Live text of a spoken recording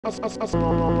It's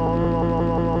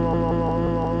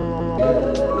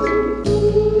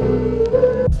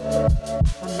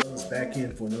back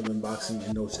in for another unboxing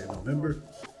in No Save November.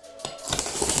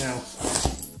 Now,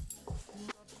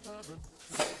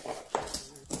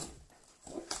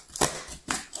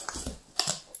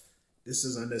 this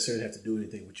doesn't necessarily have to do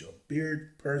anything with your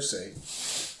beard per se,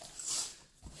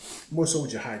 more so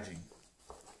with your hygiene,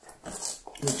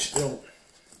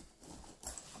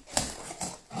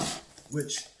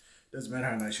 which doesn't matter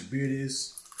how nice your beard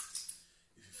is.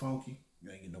 If you're funky, you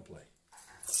ain't getting no play.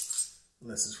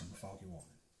 Unless it's from a funky woman.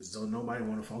 Because don't nobody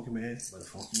want a funky man, but a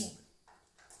funky woman.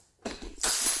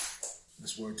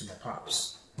 This word to my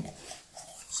pops.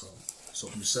 So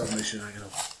for yourself, make sure I get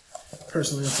a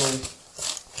personal info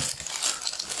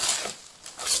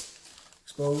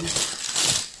exposed.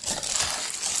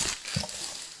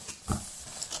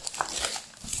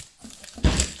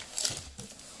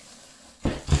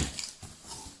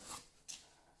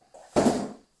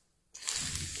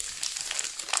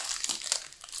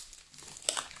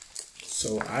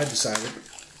 So I decided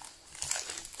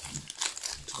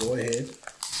to go ahead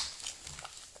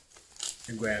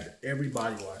and grab every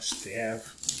body wash they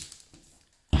have.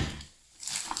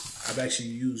 I've actually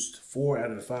used 4 out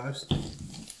of the 5s.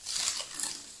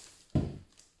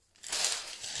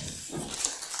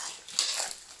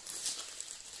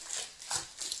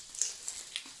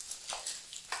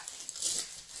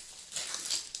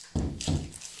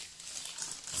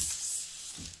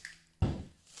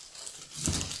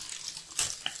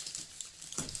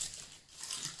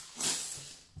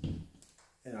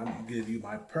 And I'm going to give you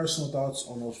my personal thoughts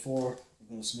on those 4. I'm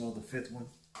going to smell the 5th one.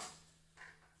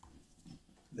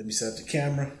 Let me set up the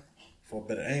camera for a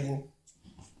better angle.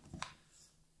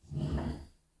 And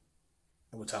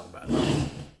we'll talk about it.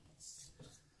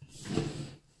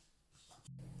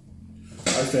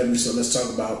 Alright, family, so let's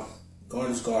talk about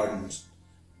Garner's Gardens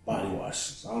body wash.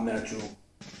 It's all natural.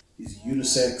 These are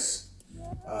unisex.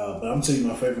 But I'm telling you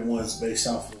my favorite ones based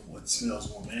off of what smells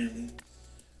more manly.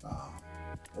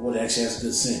 And what actually has a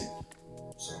good scent.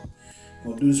 So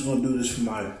we're gonna do this from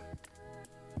my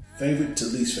favorite to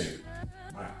least favorite.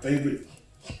 My favorite,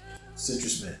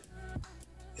 citrus mint.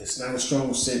 It's not a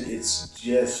strong scent, it's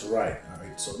just right.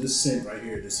 Alright, so this scent right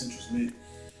here, the citrus mint,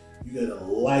 you get a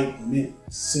light mint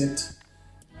scent.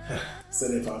 Say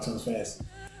that 5 times fast.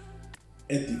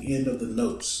 At the end of the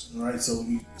notes. Alright, so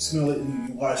you smell it and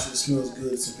you wash it, it smells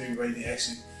good, it's invigorating.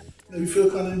 Actually, you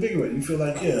feel kind of invigorated. You feel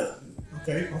like, yeah,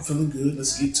 okay, I'm feeling good,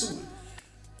 let's get to it.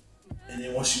 And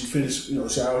then once you finish,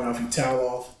 showering off, you towel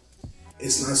off.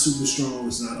 It's not super strong,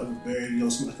 it's not overbearing. You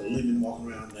don't smell like a lemon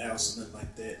walking around the house or nothing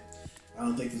like that. I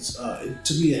don't think it's,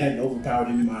 to me, it hadn't overpowered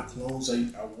any of my colognes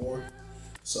I wore.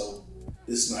 So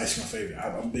this is nice, my favorite.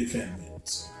 I'm a big fan of mint.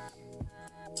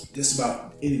 So just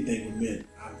about anything with mint,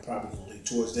 I'm probably gonna lean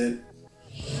towards that.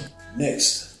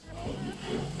 Next,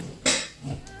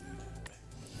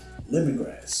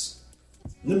 lemongrass.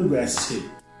 Lemongrass is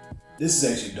hidden. This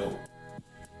is actually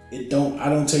dope. I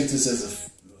don't take this as a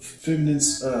feminine.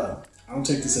 I don't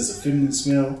take this as a feminine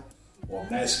smell or a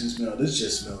masculine smell. This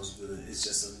just smells good. It's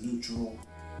just a neutral,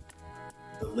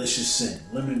 delicious scent.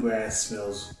 Lemongrass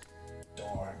smells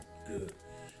darn good.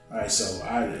 All right, so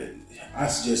I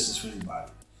suggest this for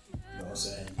anybody. You know what I'm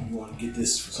saying? You want to get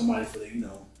this for somebody for they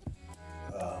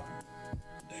a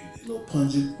little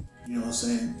pungent. You know what I'm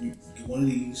saying? You get one of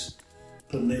these,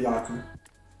 put them in their locker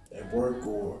at work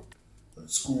or at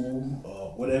school,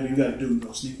 whatever you got to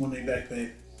do. Sneak one in their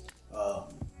backpack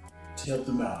to help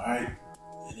them out, all right?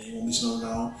 And they won't be smelling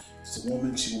all. If it's a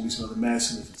woman, she won't be smelling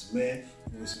masculine. If it's a man, he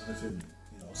won't be smelling feminine.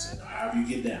 You know what I'm saying? Or however you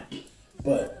get down.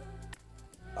 But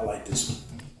I like this one.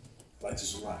 I like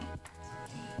this one a lot.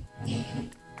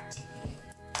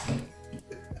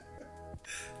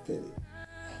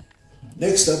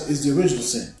 Next up is the original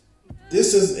scent.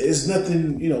 This is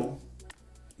nothing,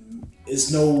 it's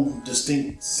no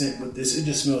distinct scent with this. It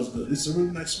just smells good. It's a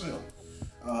really nice smell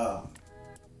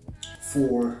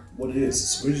for what it is.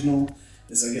 It's original.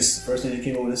 It's, I guess, the first thing they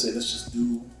came over and said, let's just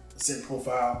do a scent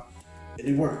profile. And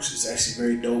it works. It's actually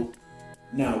very dope.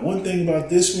 Now, one thing about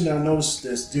this one that I noticed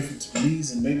that's different to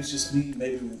these, and maybe it's just me,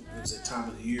 maybe it was that time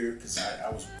of the year, because I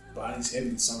was buying these heavy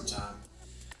in the summertime.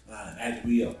 And I had to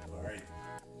re-up, all right?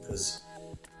 Because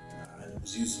I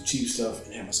was using cheap stuff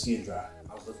and had my skin dry.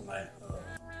 I was looking like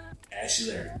Ashy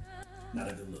Larry. Not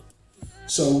a good look.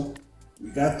 So we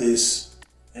got this,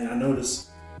 and I noticed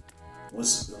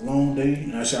once a long day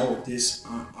and I shower with this,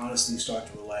 I honestly start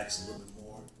to relax a little bit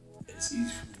more, and it's easy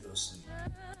for me to go to sleep.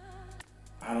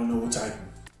 I don't know what type of,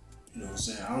 you know what I'm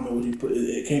saying? I don't know what he put.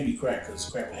 It can't be crack because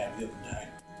crack would have me up at night.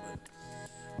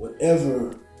 But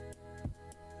whatever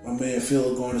my man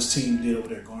Phil Garner's team did over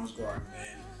there, Garner's Garden,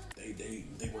 man.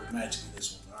 They work magic in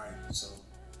this one. All right, so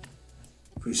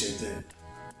appreciate that.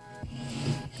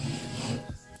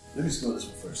 Let me smell this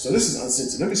one first. So this is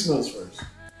unscented. Let me smell this first.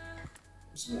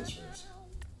 Let me smell this first.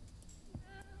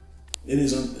 It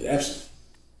is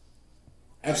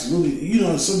absolutely. You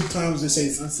know, sometimes they say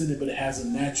it's unscented, but it has a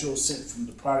natural scent from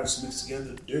the products mixed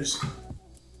together.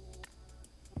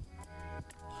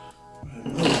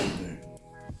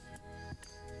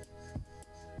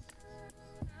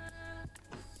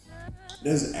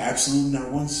 There's absolutely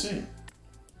not one scent.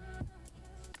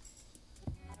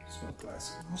 Smell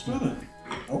classic. I'm smelling it.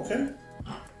 Okay.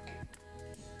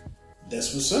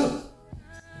 That's what's up.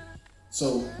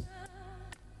 So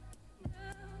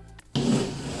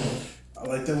I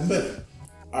like that one better.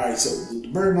 Alright, so the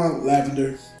Bergamot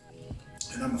Lavender,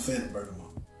 and I'm a fan of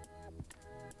Bergamot.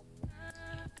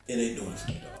 It ain't doing it for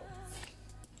me,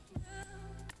 dog.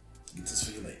 Get this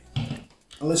for you later.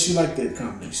 Unless you like that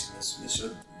combination. That's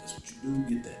what you do,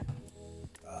 get that.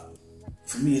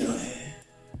 For me,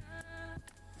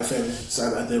 my family,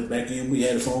 sorry about that, back in, we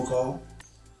had a phone call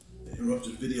that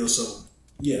interrupted the video, so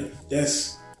yeah,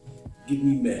 that's getting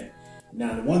me mad.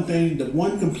 Now, the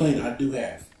one complaint I do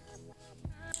have,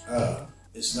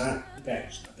 it's not the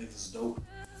packaging. I think this is dope.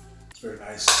 It's very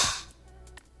nice,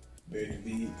 very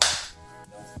convenient.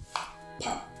 You know,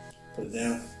 pop, put it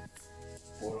down,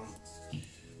 pour it on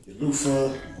your loofah,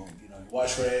 you know, your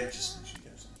wash rag, just make sure you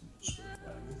have something to screw it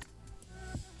right with.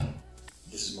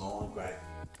 This is my only gripe.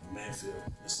 Manfield.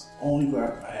 It's the only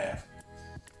gripe I have.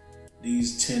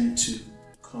 These tend to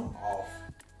come off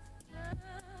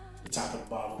the top of the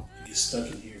bottle and get stuck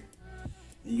in here.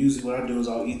 And usually what I do is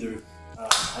I'll either,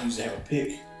 I usually have a pick,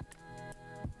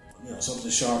 you know, something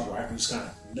sharp where I can just kind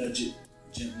of nudge it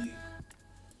gently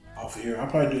off of here. I'll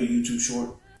probably do a YouTube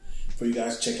short for you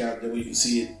guys to check out. That way you can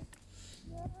see it.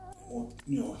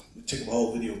 You know, take up a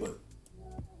whole video, but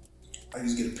I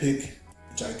just get a pick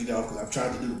and try to get it off because I've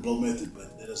tried to do the blow method,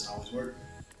 but that doesn't always work.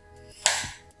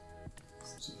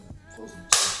 So,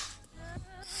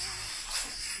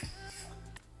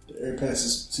 the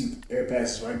air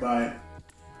passes right by it.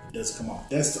 It doesn't come off.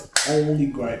 That's the only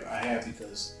gripe I have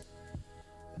because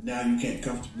now you can't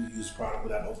comfortably use the product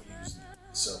without overusing it.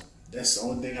 So that's the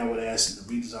only thing I would ask in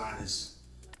the redesign is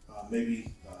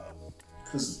maybe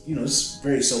because you know it's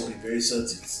very soapy, very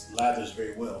sudsy, it lathers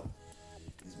very well.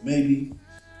 Is maybe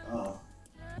a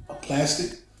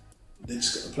plastic ring that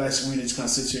just kind of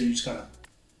sits here. You just kind of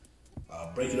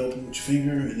break it open with your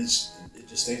finger, and it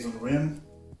just stays on the rim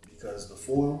because the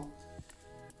foil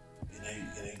it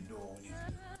ain't doing what we need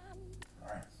to do. All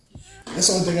right, that's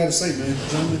the only thing I gotta say, man.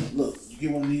 Gentlemen, look, you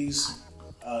get one of these,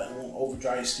 it won't over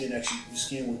dry your skin. Actually, your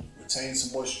skin will retain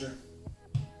some moisture.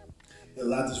 It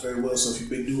lathers very well. So if you're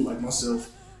a big dude like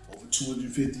myself, over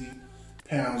 250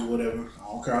 pounds, whatever, I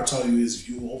don't care how tall you is. If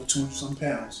you're over 200 some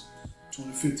pounds,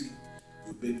 250,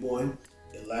 you're a big boy.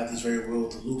 It lathers very well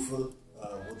with the loofah,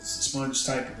 with the sponge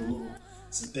type, with the little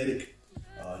synthetic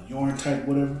yarn type,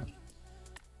 whatever.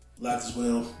 Lathers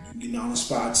well. You can get down the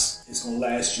spots. It's gonna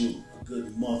last you a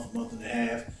good month and a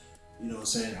half. You know what I'm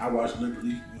saying? I wash liberally.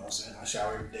 You know what I'm saying? I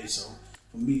shower every day, so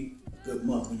for me, a good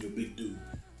month when you're a big dude.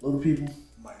 Little people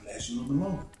might last you a little bit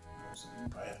longer. You know what I'm saying? You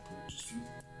probably have to put just a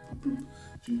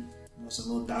few, you know, some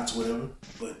little dots, whatever.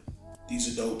 But these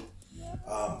are dope.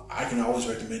 I can always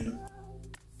recommend them.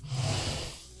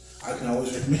 I can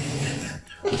always recommend them.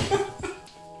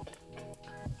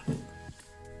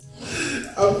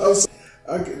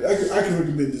 I can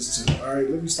recommend this too. All right,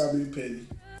 let me stop being petty.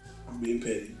 I'm being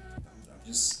petty.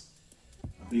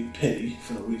 I'm being petty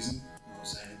for no reason. You know what I'm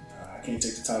saying? I can't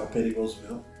take the title Petty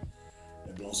Roosevelt.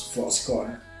 That belongs to Flossie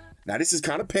Carter. Now this is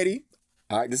kind of petty.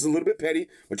 All right, this is a little bit petty,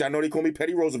 which I know they call me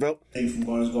Petty Roosevelt. Came from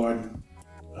Garner's Garden.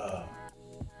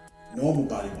 Normal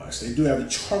body wash. They do have a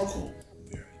charcoal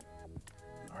variant.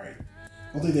 All right.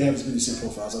 I don't think they have as many scent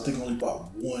profiles. I think I only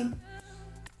bought one,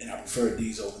 and I preferred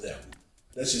these over that one.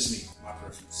 That's just me, my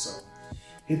preference. So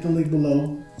hit the link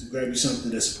below to grab you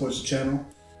something that supports the channel.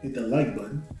 Hit that like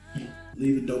button.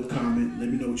 Leave a dope comment. Let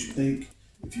me know what you think.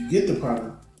 If you get the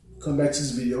product, come back to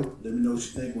this video. Let me know what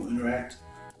you think. We'll interact.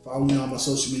 Follow me on my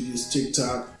social medias,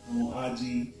 TikTok. I'm on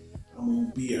IG. I'm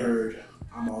on Be Heard.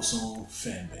 I'm also on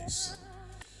Fanbase. So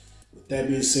with that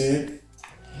being said,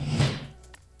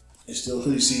 it's still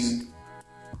hoodie season.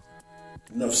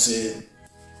 Enough said.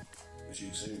 As you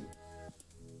can see.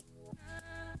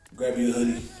 Grab your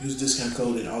hoodie. Use the discount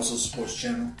code. It also supports the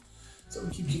channel. So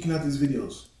we keep kicking out these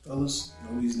videos. Fellas,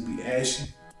 no reason to be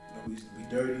ashy. No reason to be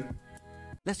dirty.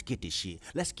 Let's get this shit.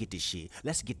 Let's get this shit.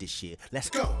 Let's get this shit. Let's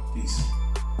go. Peace.